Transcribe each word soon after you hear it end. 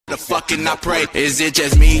The fucking I pray. Is it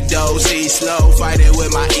just me though? See slow fighting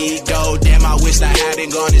with my ego. Damn, I wish I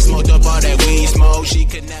hadn't gone and smoked up all that weed smoke. She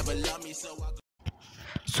could never love me so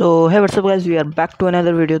सो है WhatsApp guys, we are back to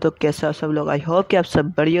another video. तो कैसे आप सब लोग? I hope कि आप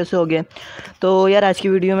सब बढ़िया से हो गए। तो यार आज की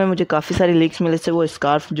वीडियो में मुझे काफ़ी सारे लीक्स मिले थे। वो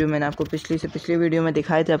स्कार्फ जो मैंने आपको पिछली वीडियो में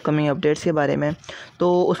दिखाए थे अपकमिंग अपडेट्स के बारे में,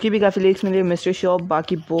 तो उसकी भी काफ़ी लीक्स मिली। मिस्ट्री शॉप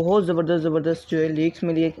बाकी बहुत ज़बरदस्त जो है लीक्स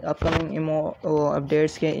मिली है अपकमिंग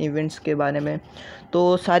अपडेट्स के इवेंट्स के बारे में।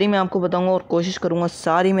 तो सारी मैं आपको बताऊंगा और कोशिश करूंगा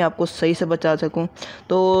सारी मैं आपको सही से बता सकूं।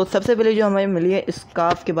 तो सबसे पहले जो हमें मिली है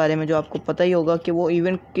स्कार्फ के बारे में, जो आपको पता ही होगा कि वो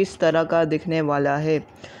इवेंट किस तरह का दिखने वाला है।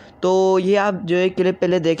 तो ये आप जो है क्लिप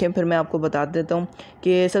पहले देखें, फिर मैं आपको बता देता हूँ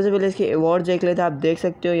कि सबसे पहले इसके अवार्ड देख लेते हैं। आप देख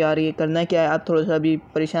सकते हो यार ये करना क्या है। आप थोड़ा सा अभी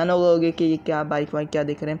परेशान हो गए कि ये क्या बाइक वाइक क्या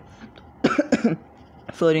दिख रहे हैं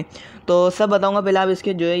सॉरी। तो सब बताऊंगा, पहले आप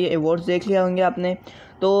इसके जो है ये अवार्ड्स देख लिया होंगे आपने।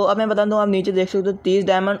 तो अब मैं बता दूँ, आप नीचे देख सकते हो 30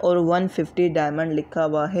 डायमंड और 150 डायमंड लिखा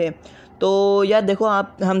हुआ है। तो यार देखो,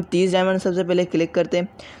 हम 30 डायमंड सबसे पहले क्लिक करते हैं।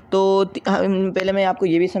 तो पहले मैं आपको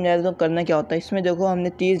ये भी समझा देता हूँ करना क्या होता है इसमें। देखो हमने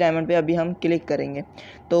 30 डायमंड पे अभी हम क्लिक करेंगे।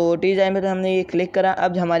 तो 30 डायमंड पे हमने ये क्लिक करा।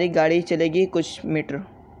 अब हमारी गाड़ी चलेगी कुछ मीटर।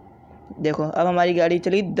 देखो अब हमारी गाड़ी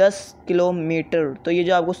चली 10 किलोमीटर। तो ये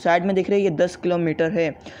जो आपको साइड में दिख रही है ये 10 किलोमीटर है।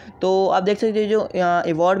 तो आप देख सकते हो जो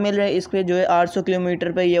अवार्ड मिल रहा है इस पर जो है 800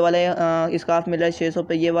 किलोमीटर पे ये वाला स्कार्फ मिल रहा है, 600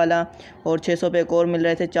 पे ये वाला, और 600 पे एक और मिल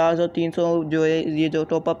रहे थे, 400 300 जो है ये जो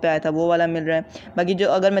टॉपअप पे आया था वो वाला मिल रहा है। बाकी जो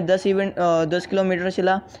अगर मैं 10 किलोमीटर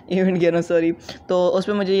चला इवेंट कह रहा हूँ सॉरी, तो उस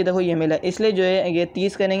पर मुझे ये देखो ये मिला। इसलिए जो है ये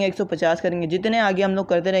 30 करेंगे, 150 करेंगे, जितने आगे हम लोग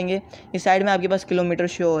करते रहेंगे इस साइड में आपके पास किलोमीटर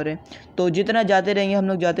शो हो रहे हैं। तो जितना जाते रहेंगे हम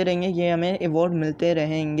लोग जाते रहेंगे, ये हमें अवार्ड मिलते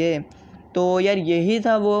रहेंगे। तो यार यही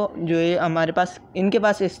था वो जो है हमारे पास, इनके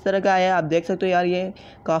पास इस तरह का आया। आप देख सकते हो यार ये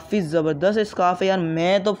काफ़ी ज़बरदस्त स्कार्फ है यार,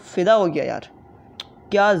 मैं तो फ़िदा हो गया यार,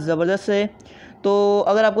 क्या ज़बरदस्त है। तो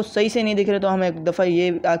अगर आपको सही से नहीं दिख रहे तो हम एक दफ़ा ये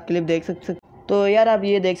क्लिप देख सकते। तो यार आप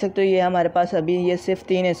ये देख सकते हो ये हमारे पास अभी ये सिर्फ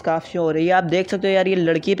 3 स्कार्फ शो हो रही है। आप देख सकते हो यार ये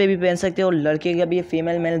लड़की पे भी पहन सकते हो और लड़के का भी, ये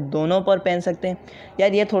फीमेल मेल दोनों पर पहन सकते हैं।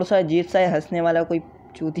 यार ये थोड़ा सा अजीब सा है, हंसने वाला कोई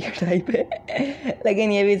चूतिया टाइप है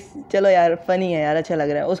लेकिन ये भी चलो यार फ़नी है यार, अच्छा लग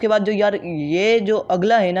रहा है। उसके बाद जो यार ये जो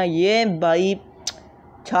अगला है ना, ये भाई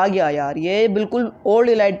छा गया यार। ये बिल्कुल ओल्ड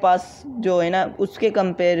इलाइट पास जो है ना उसके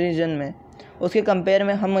कंपैरिजन में, उसके कंपेयर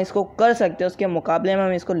में हम इसको कर सकते हैं, उसके मुकाबले में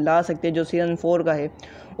हम इसको ला सकते हैं जो सीज़न 4 का है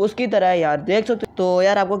उसकी तरह है यार, देख सकते हो। तो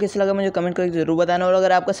यार आपको कैसा लगा मुझे कमेंट करके ज़रूर बताना। और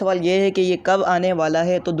अगर आपका सवाल ये है कि ये कब आने वाला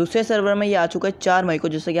है, तो दूसरे सर्वर में ये आ चुका है 4 मई को,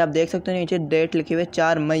 जैसे कि आप देख सकते हो नीचे डेट लिखी हुई है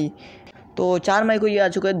 4 मई। तो 4 मई को ये आ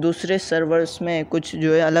चुका है दूसरे सर्वर्स में, कुछ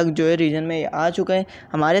जो है अलग जो है रीजन में ये आ चुका है।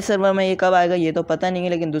 हमारे सर्वर में ये कब आएगा ये तो पता नहीं है,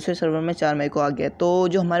 लेकिन दूसरे सर्वर में 4 मई को आ गया। तो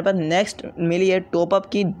जो हमारे पास नेक्स्ट मिली है टॉपअप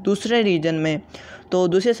की दूसरे रीजन में, तो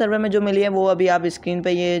दूसरे सर्वर में जो मिली है वो अभी आप स्क्रीन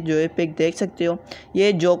पे ये जो है पिक देख सकते हो।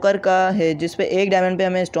 ये जोकर का है जिस पे 1 डायमंड पे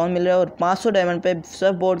हमें स्टोन मिल रहा है और 500 डायमंड पे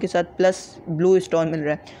सर्फ बोर्ड के साथ प्लस ब्लू स्टोन मिल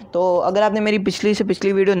रहा है। तो अगर आपने मेरी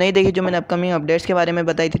पिछली वीडियो नहीं देखी जो मैंने अपकमिंग अपडेट्स के बारे में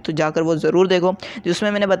बताई थी, तो जाकर वो ज़रूर देखो, जिसमें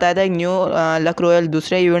मैंने बताया था एक न्यू लक रॉयल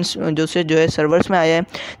दूसरे इवेंट्स जो है सर्वर्स में आया है,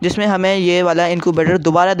 जिसमें हमें ये वाला इनक्यूबेटर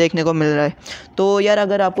दोबारा देखने को मिल रहा है। तो यार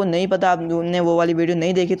अगर आपको नहीं पता, आपने वो वाली वीडियो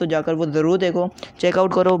नहीं देखी, तो जाकर वो ज़रूर देखो,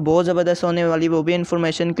 चेकआउट करो, बहुत ज़बरदस्त होने वाली वो भी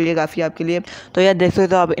इन्फॉर्मेशन के लिए काफ़ी आपके लिए। तो यार देख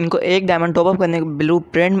सकते हो आप, इनको 1 डायमंड टॉपअप करने को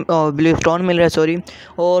ब्लू स्टोन मिल रहा है सॉरी,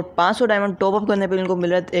 और 500 डायमंड टॉपअप करने पे इनको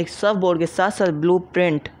मिल रहा है एक सर्फ बोर्ड के साथ साथ ब्लू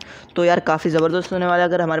प्रिंट। तो यार काफ़ी ज़बरदस्त होने वाला है।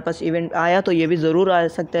 अगर हमारे पास इवेंट आया तो ये भी ज़रूर आ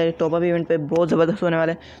सकता है, टॉपअप इवेंट पे बहुत ज़बरदस्त होने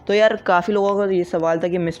वाला है। तो यार काफ़ी लोगों का ये सवाल था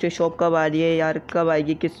कि मिस्ट्री शॉप कब आ रही है यार, कब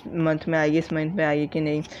आएगी, किस मंथ में आएगी, इस मंथ में आएगी कि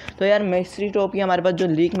नहीं। तो यार मिस्ट्री शॉप की हमारे पास जो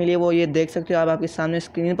लीक मिली है वो ये देख सकते हो आप, आपके सामने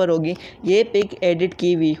स्क्रीन पर होगी। ये पिक एडिट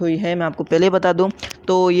की हुई है, मैं आपको पहले बता दूँ।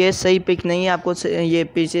 तो ये सही पिक नहीं है, आपको ये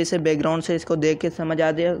पीछे से बैकग्राउंड से इसको देख के समझ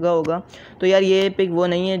आ जाएगा होगा। तो यार ये पिक वो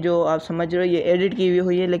नहीं है जो आप समझ रहे हो, ये एडिट की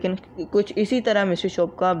हुई है, लेकिन कुछ इसी तरह मिस्ट्री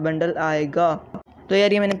शॉप का बंडल आएगा। तो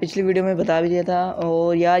यार ये मैंने पिछली वीडियो में बता भी दिया था।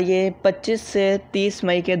 और यार ये 25 से 30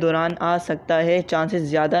 मई के दौरान आ सकता है, चांसेस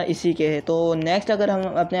ज़्यादा इसी के हैं। तो नेक्स्ट अगर हम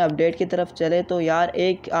अपने अपडेट की तरफ चले, तो यार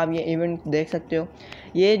एक आप ये इवेंट देख सकते हो,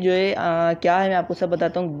 ये जो है क्या है मैं आपको सब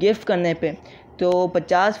बताता हूँ। गिफ्ट करने पे तो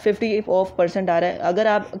 50% आ रहा है। अगर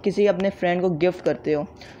आप किसी अपने फ्रेंड को गिफ्ट करते हो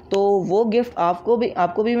तो वो गिफ्ट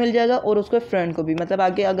आपको भी मिल जाएगा और उसके फ्रेंड को भी, मतलब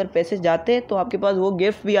आगे अगर पैसे जाते हैं तो आपके पास वो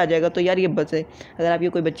गिफ्ट भी आ जाएगा। तो यार ये बचे, अगर आपकी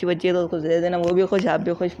कोई बच्ची है तो उसको दे देना, वो भी खुश, आप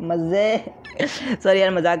भी खुश, मज़े सॉरी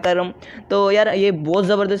यार मजाक कर रहा हूँ। तो यार ये बहुत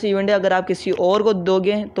ज़बरदस्त इवेंट है। अगर आप किसी और को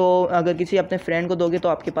दोगे, तो अगर किसी अपने फ्रेंड को दोगे तो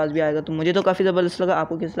आपके पास भी आएगा। तो मुझे तो काफ़ी ज़बरदस्त लगा,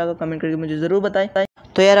 आपको कैसा लगा कमेंट करके मुझे ज़रूर बताएं।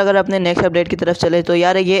 तो यार अगर अपने नेक्स्ट अपडेट की तरफ चले तो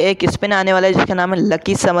यार ये एक स्पिन आने वाला है जिसका नाम है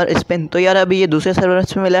लकी समर स्पिन। तो यार अभी ये दूसरे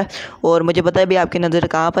सर्वर्स में मिला है और मुझे पता है अभी आपकी नज़र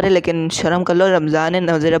कहाँ पर है, लेकिन शर्म कर लो, रमज़ान है,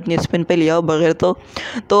 नज़र अपनी स्पिन पे लिया हो बगैर।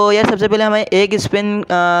 तो यार सबसे पहले हमें एक स्पिन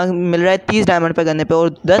मिल रहा है 30 डायमंड पे करने पे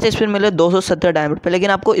और 10 स्पिन मिल रहा है 270 डायमंड पे। लेकिन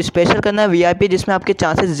आपको स्पेशल करना है VIP, जिसमें आपके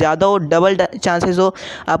चांसेस ज़्यादा हो, डबल चांसेस हो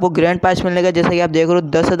आपको ग्रैंड प्राइस मिलने का। जैसे कि आप देख रहे हो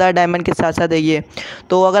 10,000 डायमंड के साथ साथ है ये।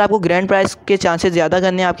 तो अगर आपको ग्रैंड प्राइस के चांसेस ज़्यादा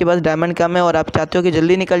करने हैं, आपके पास डायमंड कम है और आप चाहते हो कि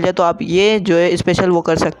जल्दी निकल जाए, तो आप ये जो है स्पेशल वो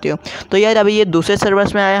कर सकते हो। तो यार अभी ये दूसरे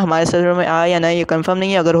सर्वर्स में आया, हमारे सर्वर में आया या नहीं ये कंफर्म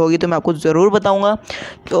नहीं है। अगर होगी तो मैं आपको ज़रूर बताऊंगा,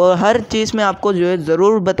 तो हर चीज़ में आपको जो है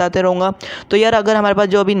ज़रूर बताते रहूँगा। तो यार अगर हमारे पास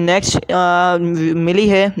जो अभी नेक्स्ट मिली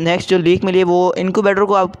है, नेक्स्ट जो लीक मिली है वो इनक्यूबेटर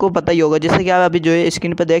को आपको पता ही होगा, जैसे कि आप अभी जो है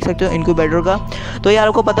स्क्रीन पर देख सकते हो इनक्यूबेटर का। तो यार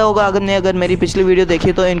आपको पता होगा अगर मेरी पिछली वीडियो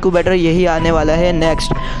देखी तो इनक्यूबेटर यही आने वाला है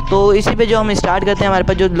नेक्स्ट। तो इसी पे जो हम स्टार्ट करते हैं, हमारे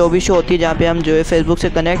पास जो लॉबी शो होती है जहाँ पे हम जो है फेसबुक से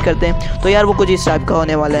कनेक्ट करते हैं, तो यार वो कुछ इस टाइप का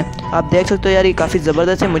होने वाला है। आप देख सकते हो यार ये काफ़ी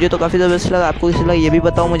ज़बरदस्त है, मुझे तो काफ़ी ज़बरदस्त लगा। आपको कैसा लगा ये भी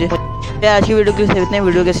बताओ मुझे। यार आज की वीडियो के लिए इतने,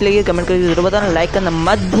 वीडियो कैसी लगी कमेंट करके जरूर बताना, लाइक करना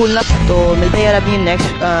मत भूलना। तो मिलते हैं यार अपनी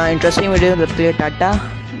नेक्स्ट इंटरेस्टिंग वीडियो में। Tata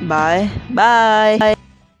bye bye.